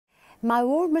My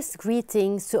warmest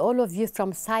greetings to all of you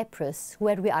from Cyprus,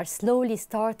 where we are slowly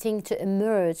starting to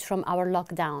emerge from our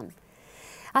lockdown.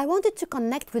 I wanted to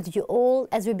connect with you all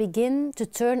as we begin to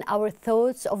turn our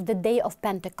thoughts of the day of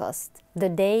Pentecost, the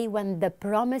day when the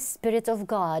promised Spirit of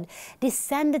God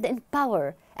descended in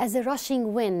power as a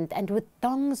rushing wind and with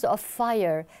tongues of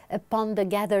fire upon the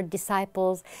gathered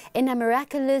disciples in a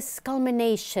miraculous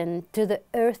culmination to the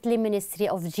earthly ministry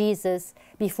of Jesus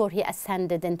before he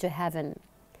ascended into heaven.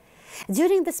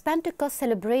 During this Pentecost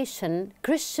celebration,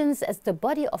 Christians as the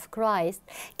body of Christ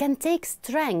can take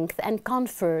strength and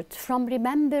comfort from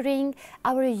remembering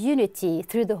our unity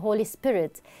through the Holy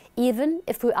Spirit, even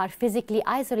if we are physically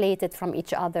isolated from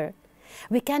each other.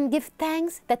 We can give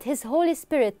thanks that His Holy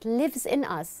Spirit lives in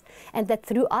us and that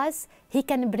through us He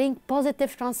can bring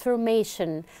positive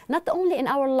transformation, not only in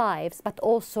our lives, but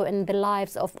also in the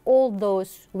lives of all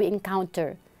those we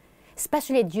encounter.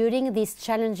 Especially during these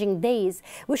challenging days,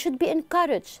 we should be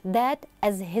encouraged that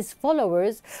as His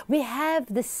followers, we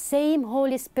have the same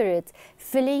Holy Spirit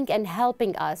filling and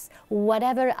helping us,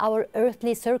 whatever our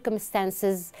earthly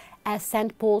circumstances, as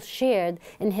St. Paul shared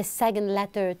in his second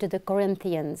letter to the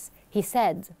Corinthians. He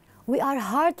said, "We are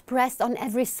hard-pressed on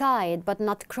every side, but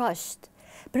not crushed,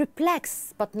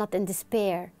 perplexed, but not in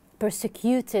despair,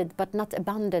 persecuted but not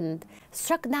abandoned,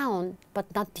 struck down but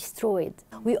not destroyed."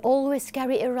 We always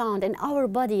carry around in our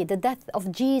body the death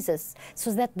of Jesus,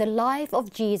 so that the life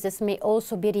of Jesus may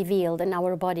also be revealed in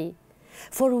our body.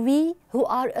 For we who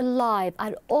are alive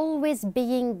are always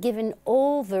being given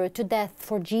over to death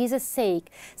for Jesus'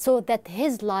 sake, so that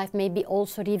His life may be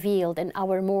also revealed in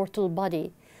our mortal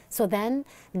body. So then,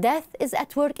 death is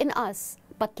at work in us,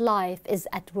 but life is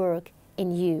at work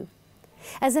in you.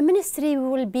 As a ministry, we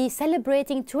will be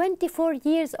celebrating 24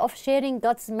 years of sharing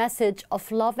God's message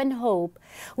of love and hope,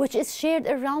 which is shared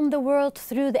around the world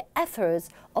through the efforts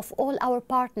of all our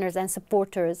partners and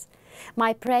supporters.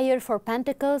 My prayer for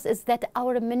Pentecost is that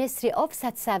our ministry of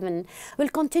Set7 will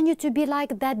continue to be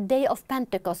like that day of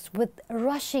Pentecost, with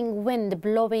rushing wind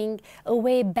blowing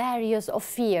away barriers of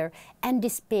fear and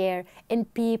despair in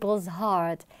people's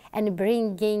heart and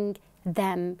bringing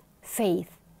them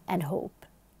faith and hope.